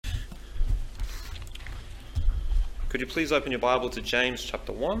Could you please open your Bible to James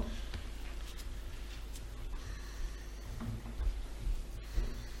chapter 1?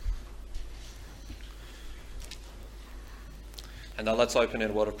 And now let's open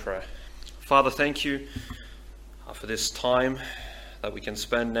in a word of prayer. Father, thank you for this time that we can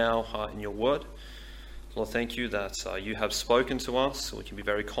spend now in your word. Lord, thank you that you have spoken to us. We can be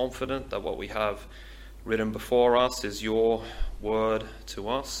very confident that what we have written before us is your word to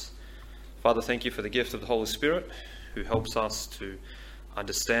us. Father, thank you for the gift of the Holy Spirit who helps us to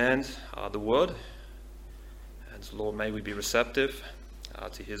understand the word. And Lord, may we be receptive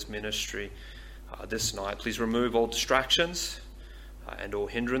to his ministry this night. Please remove all distractions and all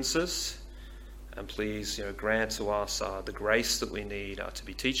hindrances. And please grant to us the grace that we need to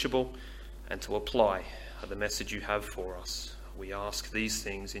be teachable and to apply the message you have for us. We ask these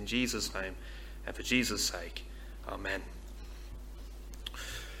things in Jesus' name and for Jesus' sake. Amen.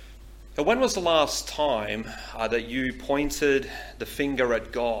 Now, when was the last time that you pointed the finger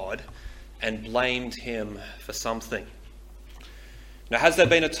at God and blamed him for something? Now, has there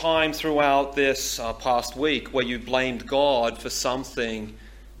been a time throughout this past week where you blamed God for something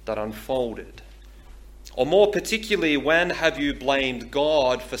that unfolded? Or more particularly, when have you blamed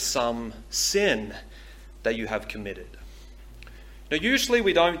God for some sin that you have committed? Now, usually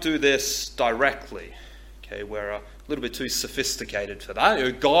we don't do this directly. Okay, we're a little bit too sophisticated for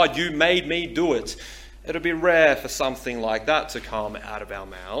that. God, you made me do it. It'll be rare for something like that to come out of our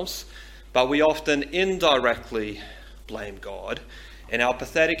mouths. But we often indirectly blame God in our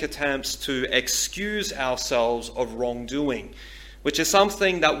pathetic attempts to excuse ourselves of wrongdoing, which is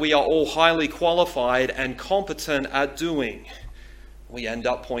something that we are all highly qualified and competent at doing. We end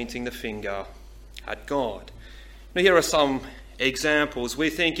up pointing the finger at God. Now, here are some examples. We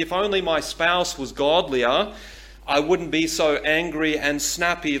think, if only my spouse was godlier, I wouldn't be so angry and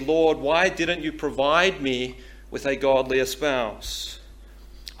snappy. Lord, why didn't you provide me with a godlier spouse?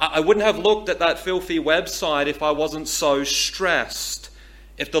 I wouldn't have looked at that filthy website if I wasn't so stressed.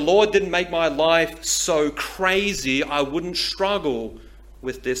 If the Lord didn't make my life so crazy, I wouldn't struggle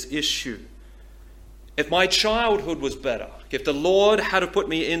with this issue. If my childhood was better, if the Lord had put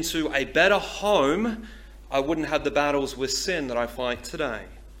me into a better home, I wouldn't have the battles with sin that I fight today.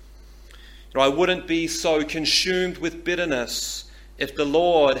 I wouldn't be so consumed with bitterness if the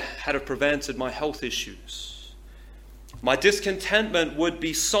Lord had prevented my health issues. My discontentment would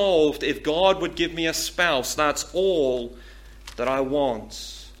be solved if God would give me a spouse. That's all that I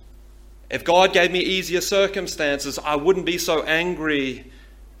want. If God gave me easier circumstances, I wouldn't be so angry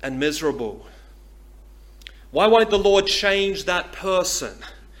and miserable. Why won't the Lord change that person?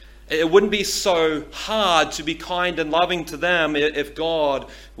 It wouldn't be so hard to be kind and loving to them if God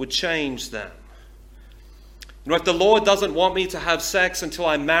would change them. If the Lord doesn't want me to have sex until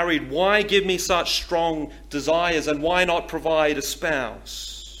I'm married, why give me such strong desires, and why not provide a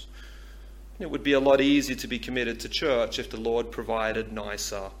spouse? It would be a lot easier to be committed to church if the Lord provided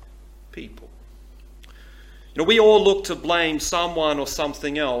nicer people. We all look to blame someone or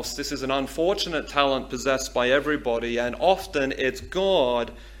something else. This is an unfortunate talent possessed by everybody, and often it's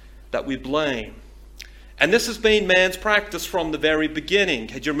God that we blame. And this has been man's practice from the very beginning.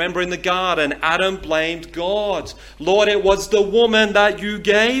 Do you remember in the garden, Adam blamed God. Lord, it was the woman that you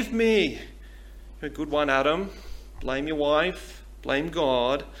gave me. A good one, Adam. Blame your wife, blame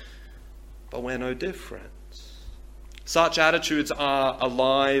God, but we're no different. Such attitudes are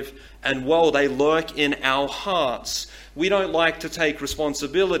alive and well. They lurk in our hearts. We don't like to take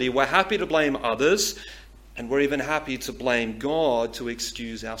responsibility. We're happy to blame others, and we're even happy to blame God to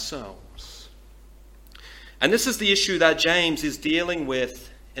excuse ourselves. And this is the issue that James is dealing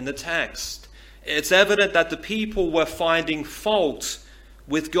with in the text. It's evident that the people were finding fault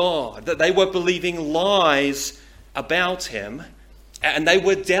with God, that they were believing lies about him, and they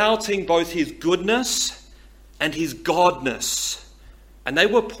were doubting both his goodness and his godness. And they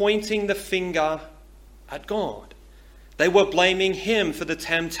were pointing the finger at God. They were blaming him for the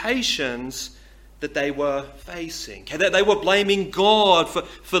temptations that they were facing. They were blaming God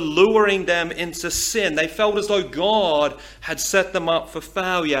for luring them into sin. They felt as though God had set them up for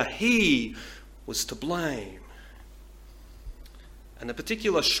failure. He was to blame. And the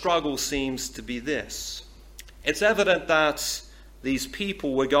particular struggle seems to be this. It's evident that these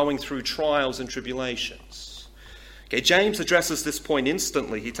people were going through trials and tribulations. James addresses this point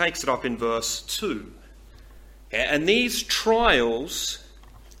instantly. He takes it up in verse 2. And these trials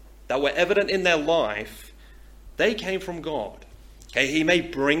that were evident in their life, they came from God. He may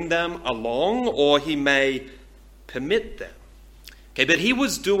bring them along, or he may permit them. But he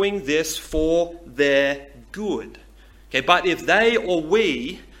was doing this for their good. But if they or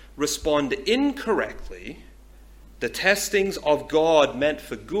we respond incorrectly, the testings of God meant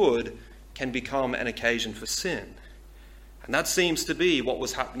for good can become an occasion for sin. And that seems to be what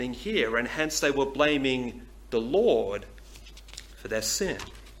was happening here, and hence they were blaming the Lord for their sin.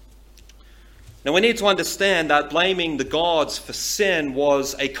 Now we need to understand that blaming the gods for sin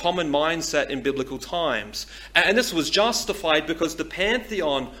was a common mindset in biblical times. And this was justified because the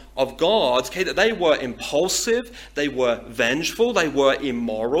pantheon of gods, they were impulsive, they were vengeful, they were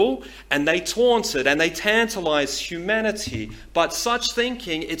immoral, and they taunted and they tantalized humanity. But such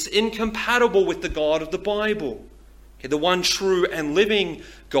thinking, it's incompatible with the God of the Bible. The one true and living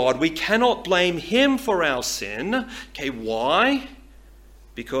God. We cannot blame him for our sin. Why?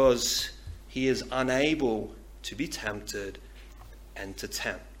 Because he is unable to be tempted and to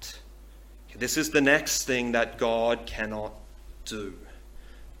tempt. This is the next thing that God cannot do.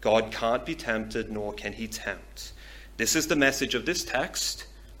 God can't be tempted, nor can he tempt. This is the message of this text,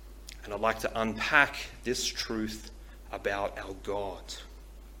 and I'd like to unpack this truth about our God.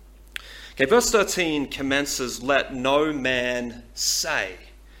 Verse 13 commences, "Let no man say."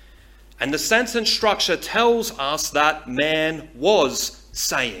 And the sentence structure tells us that man was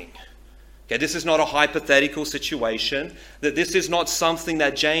saying. This is not a hypothetical situation, that this is not something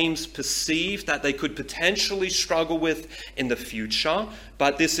that James perceived that they could potentially struggle with in the future,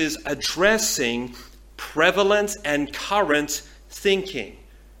 but this is addressing prevalent and current thinking.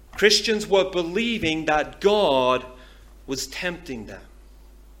 Christians were believing that God was tempting them.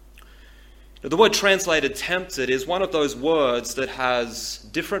 Now, the word translated tempted is one of those words that has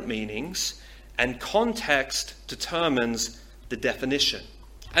different meanings, and context determines the definition.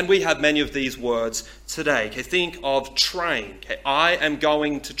 And we have many of these words today. Think of train. I am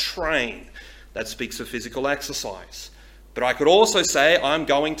going to train. That speaks of physical exercise. But I could also say I'm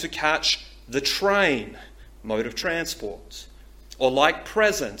going to catch the train, mode of transport. Or like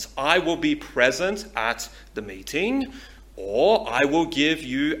present, I will be present at the meeting, or I will give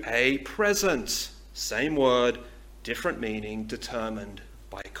you a present. Same word, different meaning, determined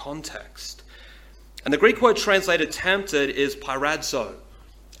by context. And the Greek word translated tempted is pyradzo.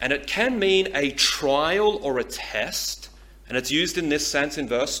 And it can mean a trial or a test. And it's used in this sense in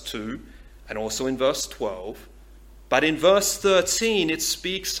verse 2 and also in verse 12. But in verse 13, it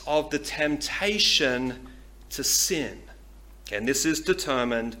speaks of the temptation to sin. And this is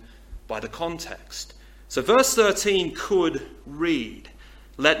determined by the context. So verse 13 could read,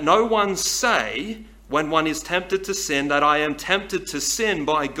 "Let no one say when one is tempted to sin that I am tempted to sin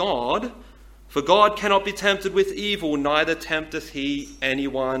by God. For God cannot be tempted with evil, neither tempteth he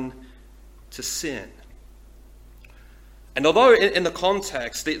anyone to sin." And although in the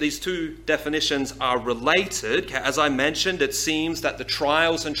context, these two definitions are related, as I mentioned, it seems that the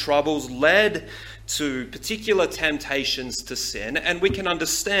trials and troubles led to particular temptations to sin, and we can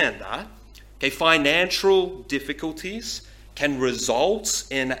understand that. Financial difficulties can result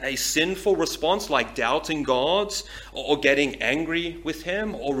in a sinful response like doubting God or getting angry with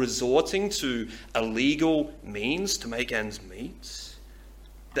him or resorting to illegal means to make ends meet.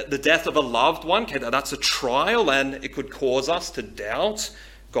 The death of a loved one, that's a trial, and it could cause us to doubt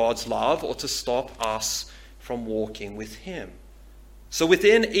God's love or to stop us from walking with him. So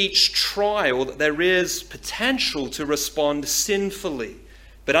within each trial, there is potential to respond sinfully.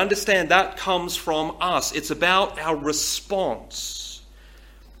 But understand that comes from us. It's about our response.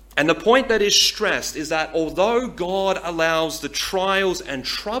 And the point that is stressed is that although God allows the trials and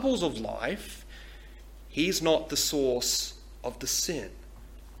troubles of life, he's not the source of the sin.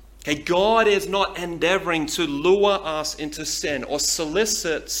 God is not endeavoring to lure us into sin or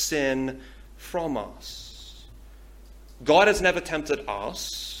solicit sin from us. God has never tempted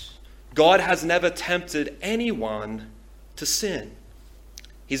us. God has never tempted anyone to sin.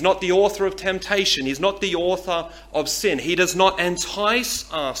 He's not the author of temptation. He's not the author of sin. He does not entice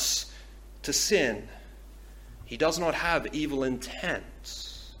us to sin. He does not have evil intent.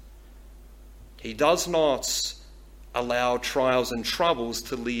 He does not allow trials and troubles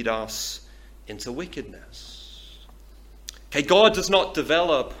to lead us into wickedness. God does not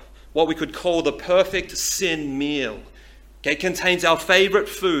develop what we could call the perfect sin meal. It contains our favorite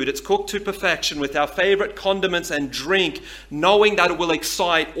food. It's cooked to perfection with our favorite condiments and drink, knowing that it will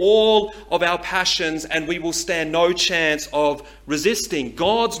excite all of our passions and we will stand no chance of resisting.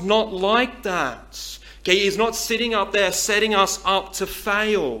 God's not like that. He's not sitting up there setting us up to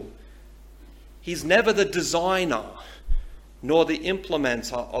fail. He's never the designer nor the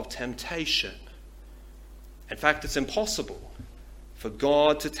implementer of temptation. In fact, it's impossible for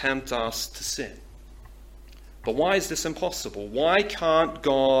God to tempt us to sin. But why is this impossible? Why can't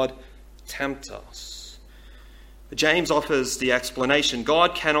God tempt us? James offers the explanation.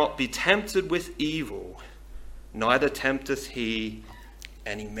 God cannot be tempted with evil, neither tempteth he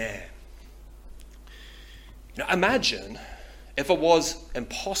any man. Now imagine if it was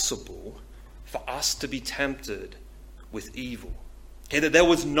impossible for us to be tempted with evil. Okay, that there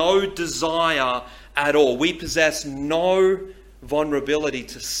was no desire at all. We possess no vulnerability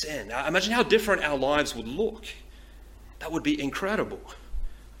to sin. Now, imagine how different our lives would look. That would be incredible.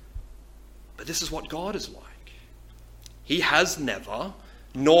 But this is what God is like. He has never,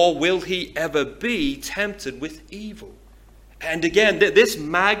 nor will he ever be tempted with evil. And again, this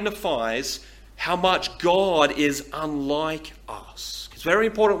magnifies how much God is unlike us. It's very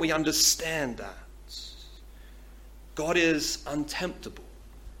important we understand that. God is untemptable.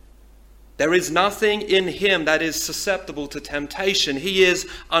 There is nothing in him that is susceptible to temptation. He is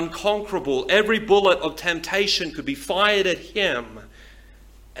unconquerable. Every bullet of temptation could be fired at him,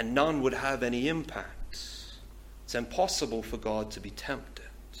 and none would have any impact. It's impossible for God to be tempted.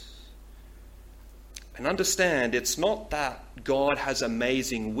 And understand, it's not that God has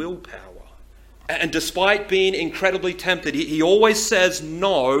amazing willpower. And despite being incredibly tempted, he always says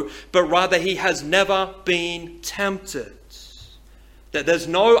no, but rather he has never been tempted. That there's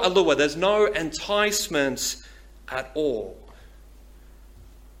no allure, there's no enticement at all.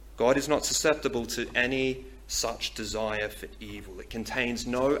 God is not susceptible to any such desire for evil. It contains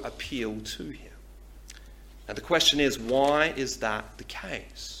no appeal to him. Now the question is, why is that the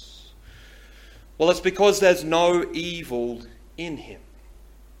case? Well, it's because there's no evil in him.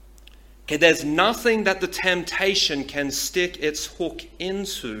 Okay, there's nothing that the temptation can stick its hook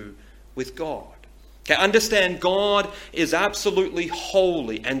into with God. Okay, understand, God is absolutely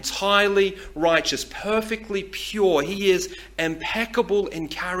holy, entirely righteous, perfectly pure. He is impeccable in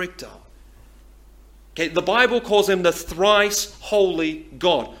character. Okay, the Bible calls him the thrice holy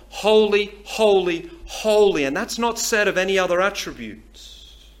God. Holy, holy, holy. And that's not said of any other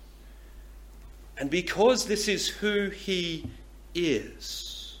attributes. And because this is who he is,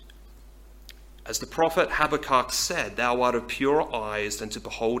 as the prophet Habakkuk said, thou art of purer eyes than to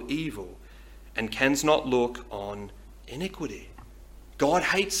behold evil, and canst not look on iniquity. God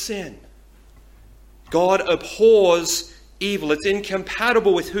hates sin. God abhors evil. It's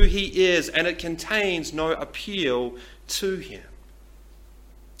incompatible with who he is, and it contains no appeal to him.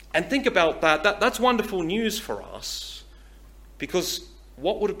 And think about that. That's wonderful news for us, because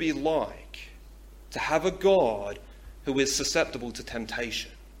what would it be like to have a God who is susceptible to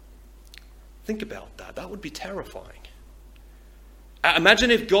temptation? Think about that. That would be terrifying. Imagine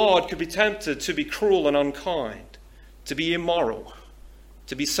if God could be tempted to be cruel and unkind, to be immoral,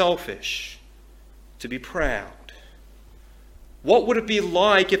 to be selfish, to be proud. What would it be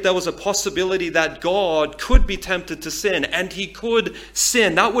like if there was a possibility that God could be tempted to sin, and he could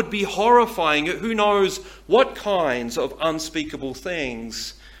sin? That would be horrifying. Who knows what kinds of unspeakable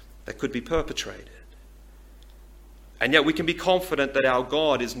things that could be perpetrated. And yet we can be confident that our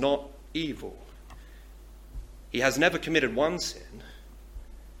God is not evil. He has never committed one sin,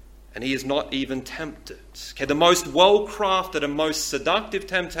 and he is not even tempted. Okay, the most well-crafted and most seductive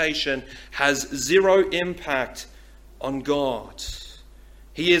temptation has zero impact on God.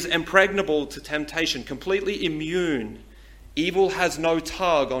 He is impregnable to temptation, completely immune. Evil has no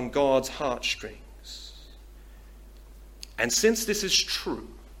tug on God's heartstrings. And since this is true,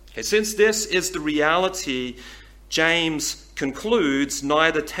 okay, since this is the reality, James concludes,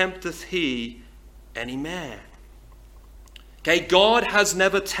 neither tempteth he any man. Okay, God has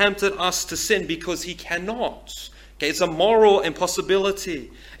never tempted us to sin because he cannot. Okay, it's a moral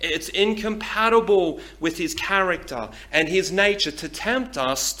impossibility. It's incompatible with his character and his nature to tempt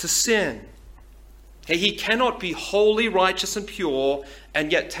us to sin. Okay, he cannot be holy, righteous, and pure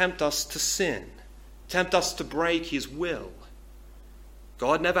and yet tempt us to sin, tempt us to break his will.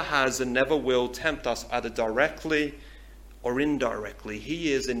 God never has and never will tempt us either directly or indirectly.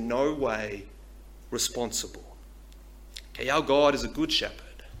 He is in no way responsible. Okay, our God is a good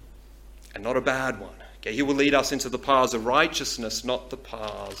shepherd and not a bad one. Okay, he will lead us into the paths of righteousness, not the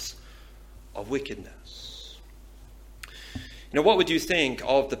paths of wickedness. You know, what would you think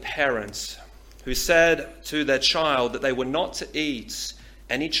of the parents who said to their child that they were not to eat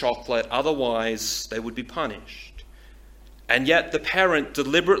any chocolate, otherwise they would be punished? And yet the parent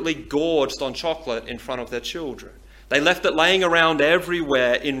deliberately gorged on chocolate in front of their children. They left it laying around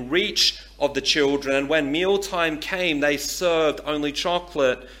everywhere in reach of the children, and when mealtime came, they served only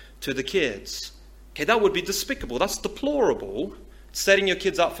chocolate to the kids. Okay, that would be despicable. That's deplorable, setting your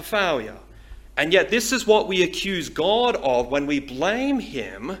kids up for failure. And yet this is what we accuse God of when we blame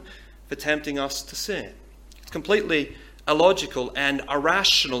him for tempting us to sin. It's completely illogical and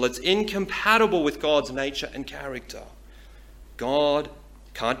irrational. It's incompatible with God's nature and character. God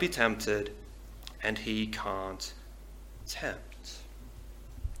can't be tempted, and he can't tempt.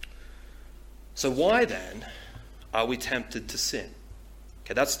 So why then are we tempted to sin?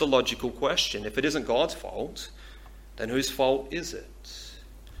 Okay, that's the logical question. If it isn't God's fault, then whose fault is it?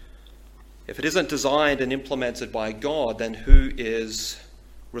 If it isn't designed and implemented by God, then who is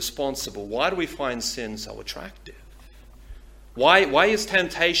responsible? Why do we find sin so attractive? Why is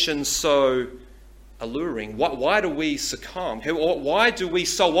temptation so alluring? Why do we succumb? Why do we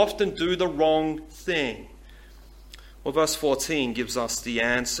so often do the wrong thing? Well, verse 14 gives us the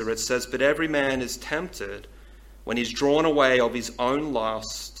answer. It says, "But every man is tempted when he's drawn away of his own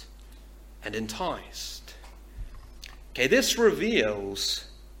lust and enticed." Okay, this reveals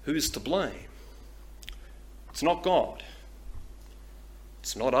who's to blame. It's not God.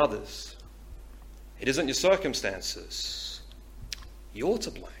 It's not others. It isn't your circumstances. You're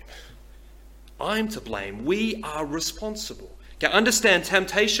to blame. I'm to blame. We are responsible. Okay, understand,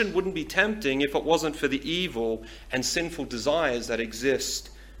 temptation wouldn't be tempting if it wasn't for the evil and sinful desires that exist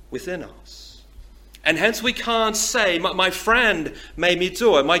within us. And hence we can't say, my friend made me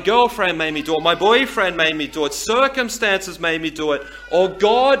do it, my girlfriend made me do it, my boyfriend made me do it, circumstances made me do it, or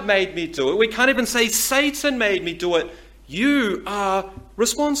God made me do it. We can't even say Satan made me do it. You are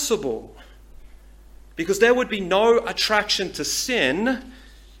responsible. Because there would be no attraction to sin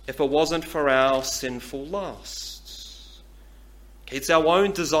if it wasn't for our sinful lusts. It's our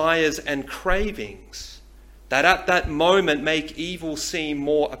own desires and cravings that at that moment make evil seem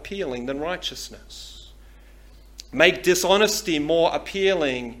more appealing than righteousness. Make dishonesty more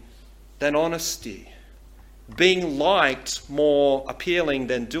appealing than honesty. Being liked more appealing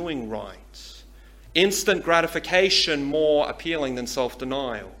than doing right. Instant gratification more appealing than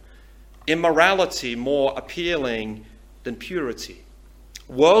self-denial. Immorality more appealing than purity.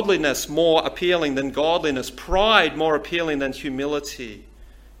 Worldliness more appealing than godliness. Pride more appealing than humility.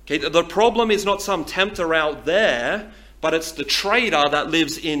 Okay, the problem is not some tempter out there, but it's the traitor that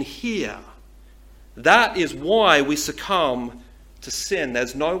lives in here. That is why we succumb to sin.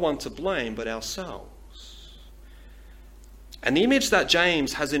 There's no one to blame but ourselves. And the image that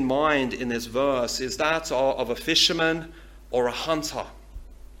James has in mind in this verse is that of a fisherman or a hunter.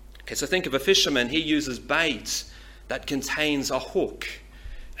 Okay, so think of a fisherman. He uses bait that contains a hook,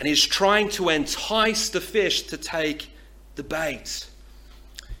 and he's trying to entice the fish to take the bait.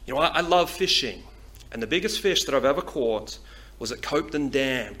 You know, I love fishing, and the biggest fish that I've ever caught was at Copeden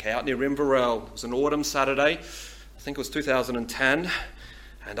Dam, okay, out near Inverell. It was an autumn Saturday, I think it was 2010,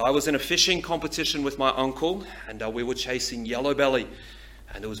 and I was in a fishing competition with my uncle, and we were chasing yellow belly,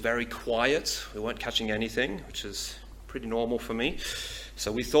 and it was very quiet. We weren't catching anything, which is pretty normal for me.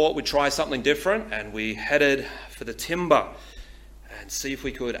 So we thought we'd try something different, and we headed for the timber and see if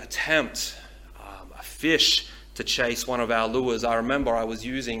we could attempt a fish to chase one of our lures. I remember I was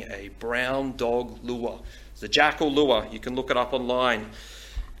using a brown dog lure. It's a jackal lure. You can look it up online.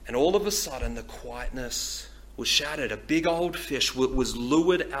 And all of a sudden, the quietness was shattered. A big old fish was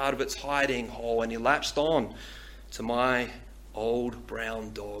lured out of its hiding hole, and he latched on to my old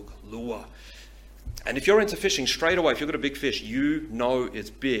brown dog lure. And if you're into fishing, straight away, if you've got a big fish, you know it's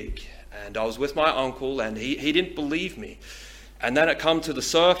big. And I was with my uncle, and he didn't believe me. And then it come to the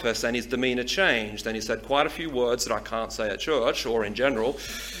surface, and his demeanor changed, and he said quite a few words that I can't say at church or in general.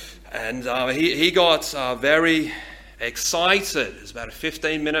 And he got very excited. It was about a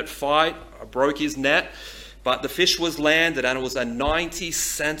 15-minute fight. I broke his net, but the fish was landed, and it was a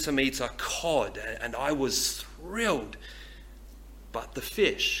 90-centimeter cod, and I was thrilled. But the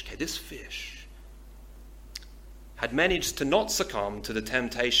fish, okay, this fish, had managed to not succumb to the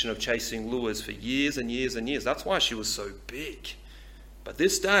temptation of chasing lures for years and years and years. That's why she was so big. But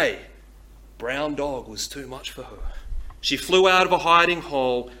this day, brown dog was too much for her. She flew out of a hiding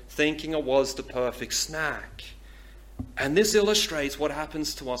hole thinking it was the perfect snack. And this illustrates what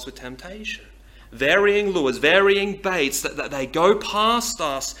happens to us with temptation. Varying lures, varying baits, that they go past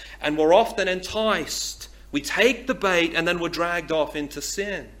us, and we're often enticed. We take the bait and then we're dragged off into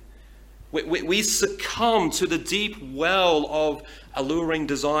sin. We succumb to the deep well of alluring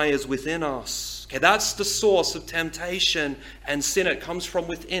desires within us. Okay, that's the source of temptation and sin. It comes from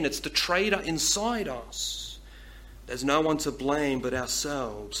within. It's the traitor inside us. There's no one to blame but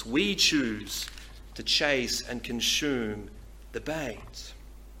ourselves. We choose to chase and consume the bait.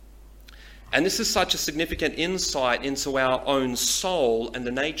 And this is such a significant insight into our own soul and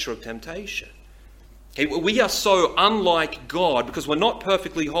the nature of temptation. Okay, we are so unlike God because we're not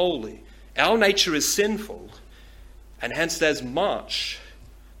perfectly holy. Our nature is sinful, and hence there's much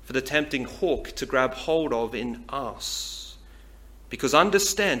for the tempting hook to grab hold of in us. Because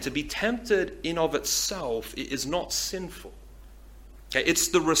understand, to be tempted in of itself is not sinful. Okay, it's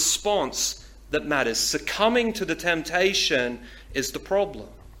the response that matters. Succumbing to the temptation is the problem.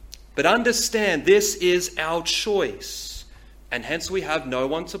 But understand, this is our choice, and hence we have no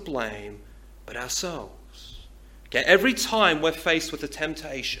one to blame but ourselves. Okay, every time we're faced with a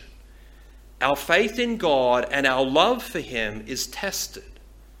temptation, our faith in God and our love for Him is tested.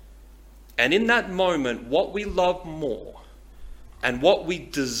 And in that moment, what we love more and what we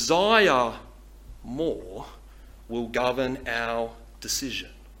desire more will govern our decision.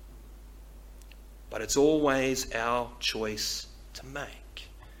 But it's always our choice to make.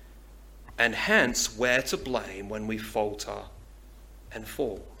 And hence, we're to blame when we falter and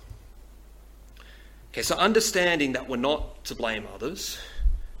fall. Okay, so understanding that we're not to blame others,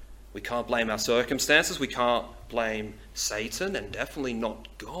 we can't blame our circumstances, we can't blame Satan, and definitely not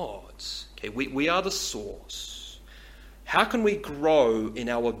God. Okay, we are the source. How can we grow in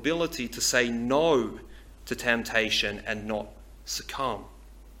our ability to say no to temptation and not succumb?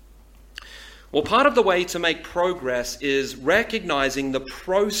 Well, part of the way to make progress is recognizing the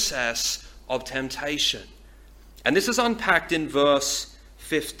process of temptation. And this is unpacked in verse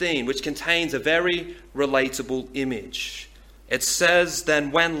 15, which contains a very relatable image. It says,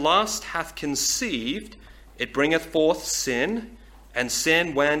 "Then when lust hath conceived, it bringeth forth sin, and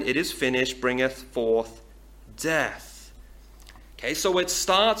sin, when it is finished, bringeth forth death." Okay, so it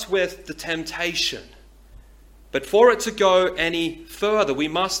starts with the temptation. But for it to go any further, we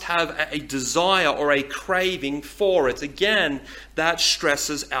must have a desire or a craving for it. Again, that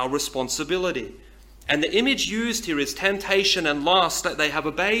stresses our responsibility. And the image used here is temptation and lust, that they have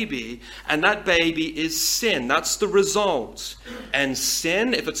a baby, and that baby is sin. That's the result. And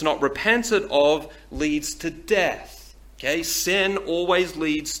sin, if it's not repented of, leads to death. Okay, sin always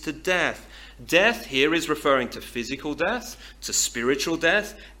leads to death. Death here is referring to physical death, to spiritual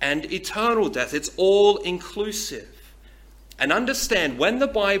death, and eternal death. It's all inclusive. And understand, when the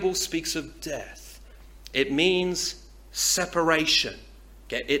Bible speaks of death, it means separation.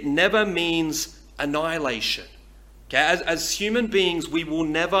 Okay? It never means annihilation. Okay? As human beings, we will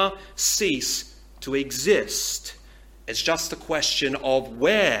never cease to exist. It's just a question of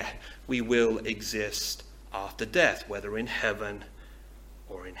where we will exist after death, whether in heaven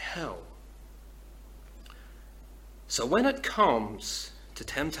or in hell. So when it comes to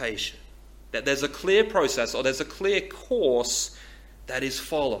temptation, that there's a clear process or there's a clear course that is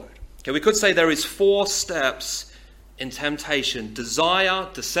followed. Okay, we could say there is 4 steps in temptation: desire,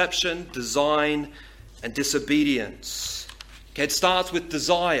 deception, design, and disobedience. Okay, it starts with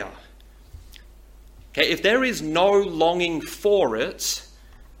desire. Okay, if there is no longing for it,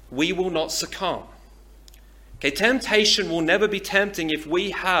 we will not succumb. Okay, temptation will never be tempting if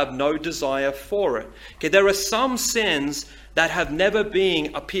we have no desire for it. Okay, there are some sins that have never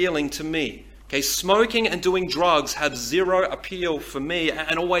been appealing to me. Okay, smoking and doing drugs have zero appeal for me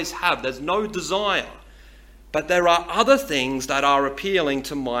and always have. There's no desire. But there are other things that are appealing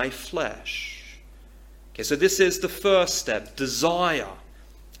to my flesh. Okay, so this is the first step, desire.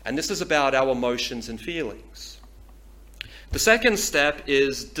 And this is about our emotions and feelings. The second step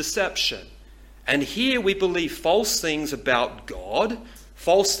is deception. And here we believe false things about God,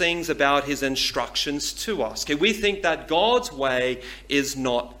 false things about His instructions to us. Okay, we think that God's way is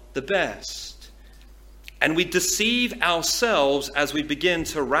not the best. And we deceive ourselves as we begin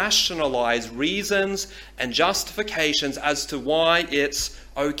to rationalize reasons and justifications as to why it's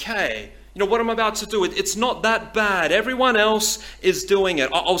okay. You know, what I'm about to do, it's not that bad. Everyone else is doing it.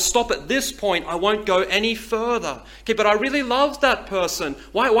 I'll stop at this point. I won't go any further. Okay, but I really love that person.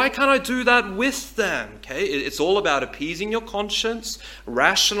 Why can't I do that with them? Okay, it's all about appeasing your conscience,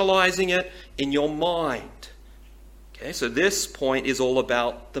 rationalizing it in your mind. Okay, so this point is all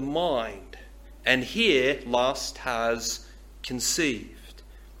about the mind. And here, lust has conceived.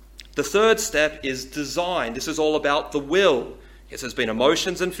 The third step is design. This is all about the will. Yes, there's been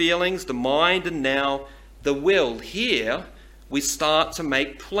emotions and feelings, the mind, and now the will. Here, we start to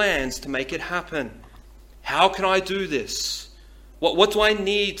make plans to make it happen. How can I do this? What do I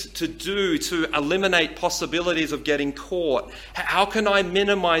need to do to eliminate possibilities of getting caught? How can I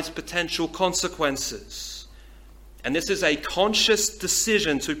minimize potential consequences? And this is a conscious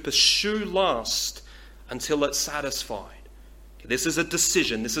decision to pursue lust until it's satisfied. This is a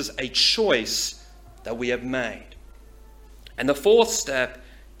decision. This is a choice that we have made. And the fourth step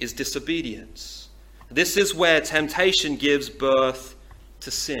is disobedience. This is where temptation gives birth to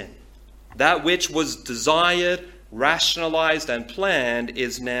sin. That which was desired, rationalized, and planned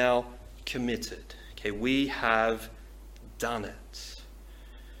is now committed. Okay, we have done it.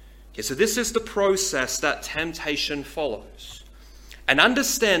 Okay, so this is the process that temptation follows. And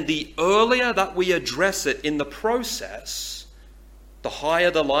understand, the earlier that we address it in the process, the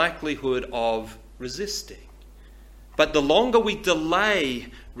higher the likelihood of resisting. But the longer we delay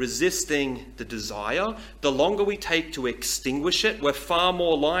resisting the desire, the longer we take to extinguish it, we're far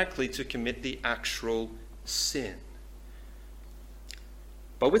more likely to commit the actual sin.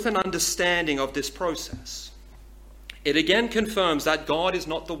 But with an understanding of this process, it again confirms that God is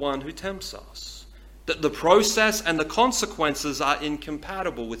not the one who tempts us, that the process and the consequences are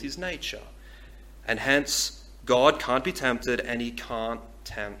incompatible with his nature, and hence God can't be tempted and he can't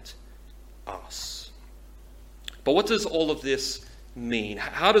tempt us. But what does all of this mean?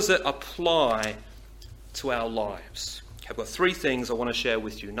 How does it apply to our lives? I've got three things I want to share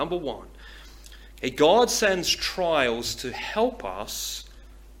with you. Number one, God sends trials to help us,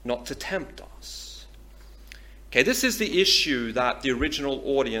 not to tempt us. This is the issue that the original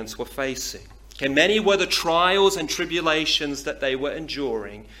audience were facing. Many were the trials and tribulations that they were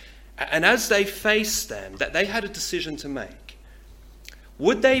enduring, and as they faced them, that they had a decision to make.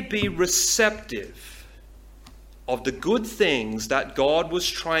 Would they be receptive of the good things that God was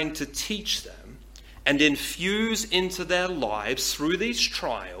trying to teach them and infuse into their lives through these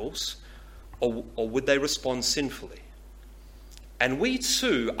trials, or would they respond sinfully? And we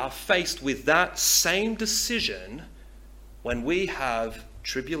too are faced with that same decision when we have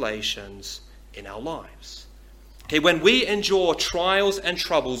tribulations in our lives. When we endure trials and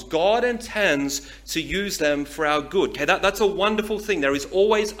troubles, God intends to use them for our good. That's a wonderful thing. There is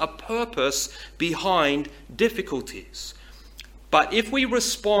always a purpose behind difficulties. But if we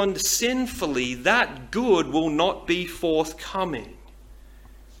respond sinfully, that good will not be forthcoming.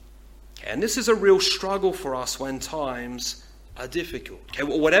 And this is a real struggle for us when times are difficult.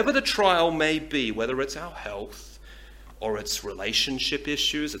 Whatever the trial may be, whether it's our health, or it's relationship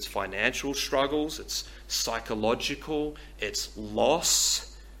issues, it's financial struggles, it's psychological, it's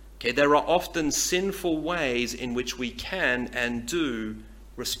loss. There are often sinful ways in which we can and do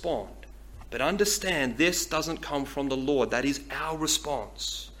respond. But understand, this doesn't come from the Lord. That is our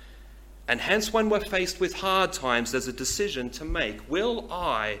response. And hence, when we're faced with hard times, there's a decision to make. Will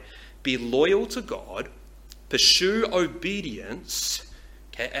I be loyal to God, pursue obedience,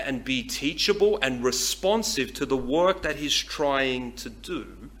 and be teachable and responsive to the work that he's trying to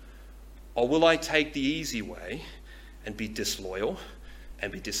do? Or will I take the easy way and be disloyal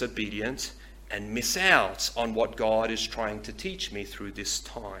and be disobedient and miss out on what God is trying to teach me through this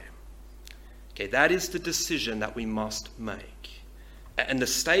time? That is the decision that we must make. And the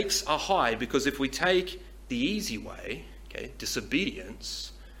stakes are high, because if we take the easy way,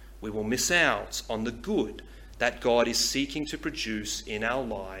 disobedience, we will miss out on the good that God is seeking to produce in our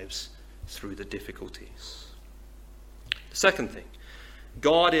lives through the difficulties. The second thing,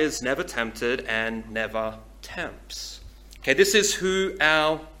 God is never tempted and never tempts. This is who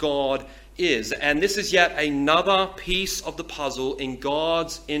our God is. And this is yet another piece of the puzzle in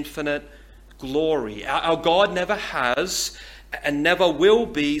God's infinite glory. Our God never has and never will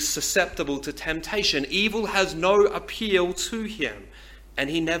be susceptible to temptation. Evil has no appeal to him, and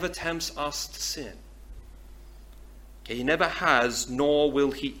he never tempts us to sin. He never has, nor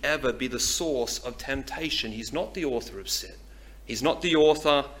will he ever be the source of temptation. He's not the author of sin. He's not the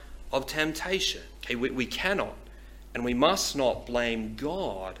author of temptation. We cannot and we must not blame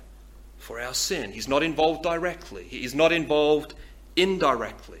God for our sin. He's not involved directly. He's not involved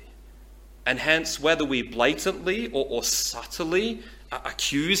indirectly. And hence, whether we blatantly or subtly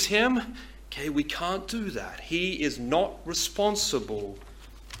accuse him, we can't do that. He is not responsible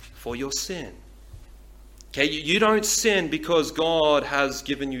for your sin. You don't sin because God has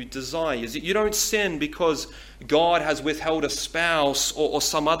given you desires. You don't sin because God has withheld a spouse or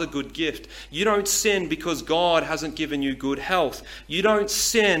some other good gift. You don't sin because God hasn't given you good health. You don't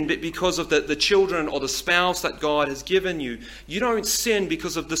sin because of the children or the spouse that God has given you. You don't sin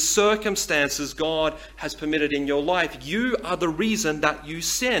because of the circumstances God has permitted in your life. You are the reason that you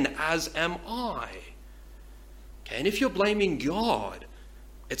sin, as am I. And if you're blaming God,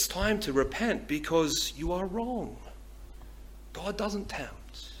 it's time to repent, because you are wrong. God doesn't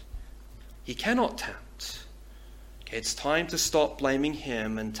tempt. He cannot tempt. It's time to stop blaming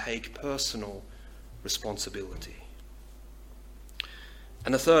him and take personal responsibility.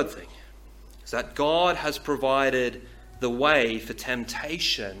 And the third thing is that God has provided the way for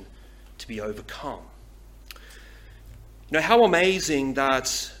temptation to be overcome. How amazing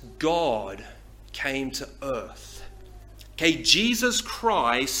that God came to earth. Jesus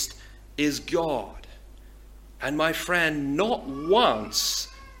Christ is God. And my friend, not once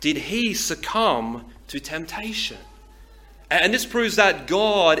did he succumb to temptation. And this proves that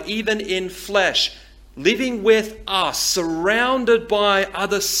God, even in flesh, living with us, surrounded by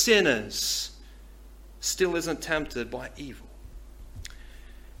other sinners, still isn't tempted by evil.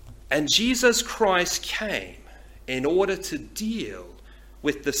 And Jesus Christ came in order to deal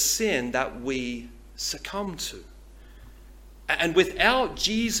with the sin that we succumb to. And without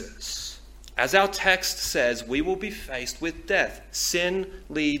Jesus, as our text says, we will be faced with death. Sin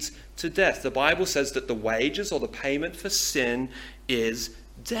leads to death. The Bible says that the wages or the payment for sin is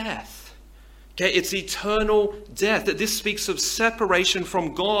death. Okay, it's eternal death. That this speaks of separation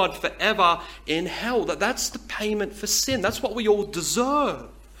from God forever in hell. That's the payment for sin. That's what we all deserve.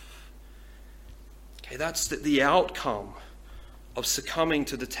 Okay, that's the outcome of succumbing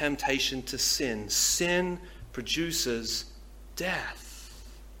to the temptation to sin. Sin produces death.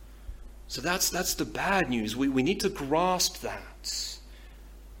 So that's the bad news. We need to grasp that.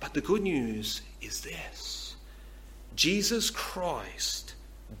 But the good news is this. Jesus Christ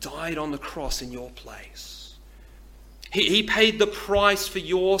died on the cross in your place. He paid the price for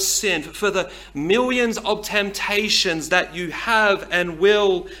your sin, for the millions of temptations that you have and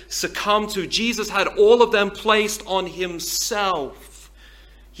will succumb to. Jesus had all of them placed on himself.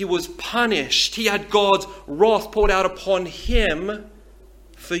 He was punished. He had God's wrath poured out upon him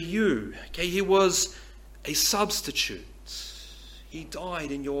for you. Okay, he was a substitute. He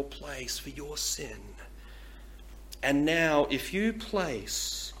died in your place for your sin. And now, if you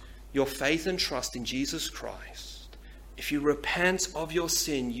place your faith and trust in Jesus Christ, if you repent of your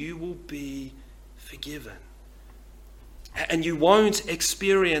sin, you will be forgiven. And you won't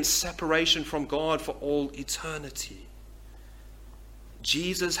experience separation from God for all eternity.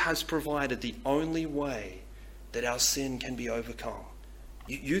 Jesus has provided the only way that our sin can be overcome.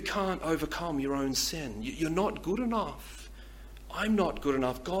 You can't overcome your own sin. You're not good enough. I'm not good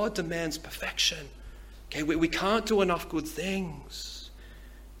enough. God demands perfection. Okay, we can't do enough good things.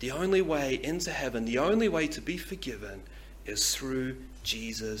 The only way into heaven, the only way to be forgiven is through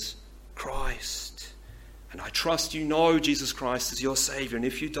Jesus Christ. And I trust you know Jesus Christ as your Savior. And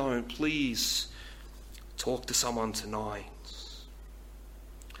if you don't, please talk to someone tonight.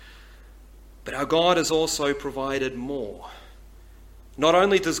 But our God has also provided more. Not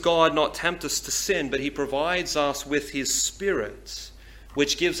only does God not tempt us to sin, but he provides us with his Spirit,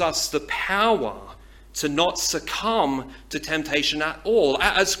 which gives us the power to not succumb to temptation at all.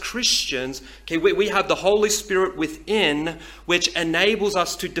 As Christians, okay, we have the Holy Spirit within, which enables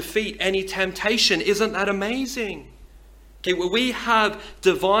us to defeat any temptation. Isn't that amazing? Okay, we have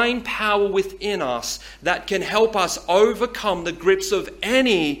divine power within us that can help us overcome the grips of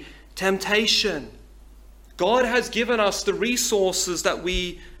any temptation. God has given us the resources that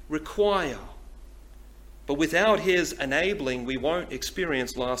we require. But without his enabling, we won't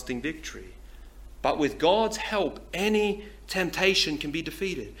experience lasting victory. But with God's help, any temptation can be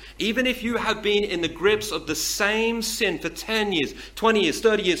defeated. Even if you have been in the grips of the same sin for 10 years, 20 years,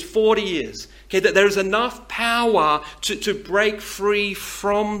 30 years, 40 years, okay, that there is enough power to break free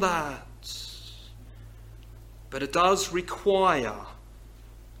from that. But it does require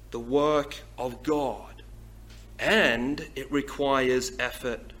the work of God. And it requires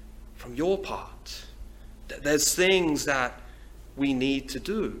effort from your part. There's things that we need to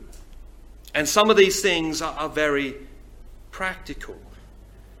do. And some of these things are very practical.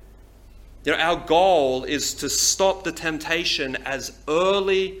 You know, our goal is to stop the temptation as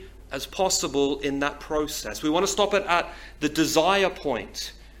early as possible in that process. We want to stop it at the desire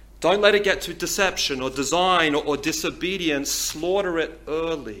point. Don't let it get to deception or design or disobedience. Slaughter it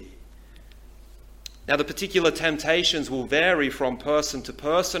early. Now, the particular temptations will vary from person to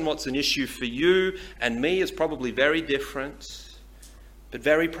person. What's an issue for you and me is probably very different. But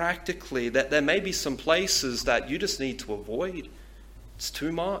very practically, that there may be some places that you just need to avoid. It's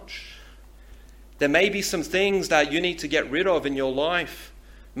too much. There may be some things that you need to get rid of in your life.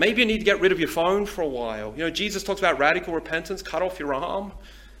 Maybe you need to get rid of your phone for a while. You know, Jesus talks about radical repentance, cut off your arm.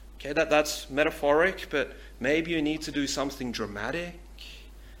 Okay, that's metaphoric, but maybe you need to do something dramatic.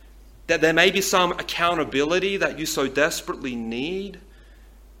 That there may be some accountability that you so desperately need.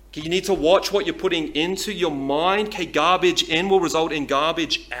 You need to watch what you're putting into your mind. Okay, garbage in will result in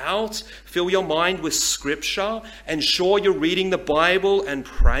garbage out. Fill your mind with scripture. Ensure you're reading the Bible and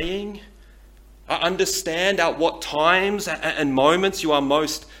praying. Understand at what times and moments you are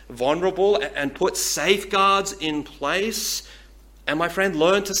most vulnerable and put safeguards in place. And my friend,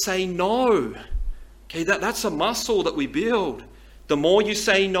 learn to say no. Okay, that's a muscle that we build. The more you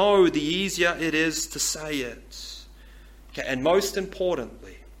say no, the easier it is to say it. Okay, and most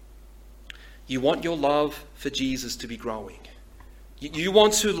importantly, you want your love for Jesus to be growing. You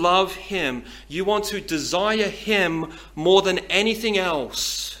want to love him. You want to desire him more than anything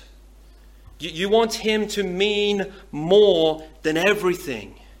else. You want him to mean more than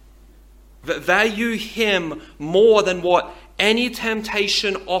everything. Value him more than what any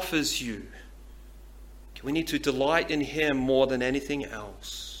temptation offers you, we need to delight in him more than anything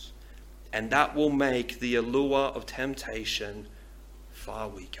else. And that will make the allure of temptation far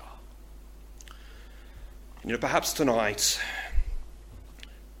weaker. Perhaps tonight,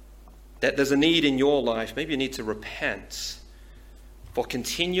 that there's a need in your life. Maybe you need to repent for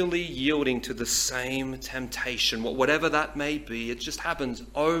continually yielding to the same temptation. Whatever that may be, it just happens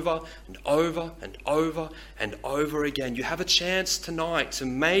over and over and over and over again. You have a chance tonight to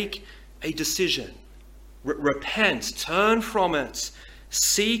make a decision. Repent, turn from it,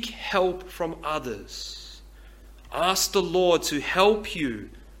 seek help from others. Ask the Lord to help you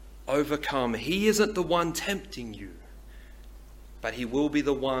overcome. He isn't the one tempting you, but he will be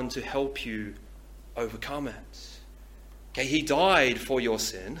the one to help you overcome it. Okay, he died for your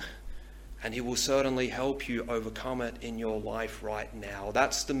sin, and he will certainly help you overcome it in your life right now.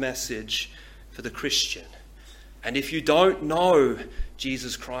 That's the message for the Christian. And if you don't know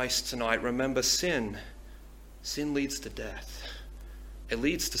Jesus Christ tonight, remember sin leads to death. It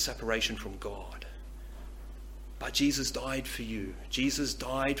leads to separation from God. But Jesus died for you. Jesus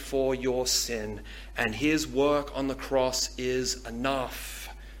died for your sin, and his work on the cross is enough.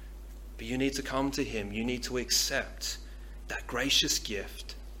 But you need to come to him. You need to accept that gracious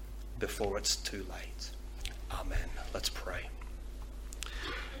gift before it's too late. Amen. Let's pray.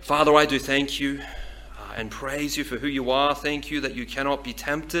 Father, I do thank you and praise you for who you are. Thank you that you cannot be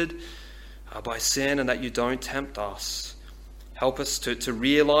tempted by sin and that you don't tempt us. Help us to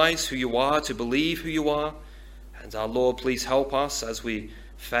realize who you are, to believe who you are. And our Lord, please help us as we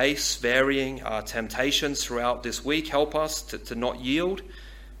face varying temptations throughout this week. Help us to not yield.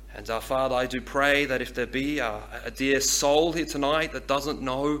 And our Father, I do pray that if there be a dear soul here tonight that doesn't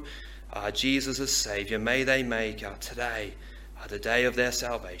know Jesus as Savior, may they make today the day of their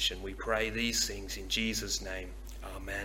salvation. We pray these things in Jesus' name. Amen.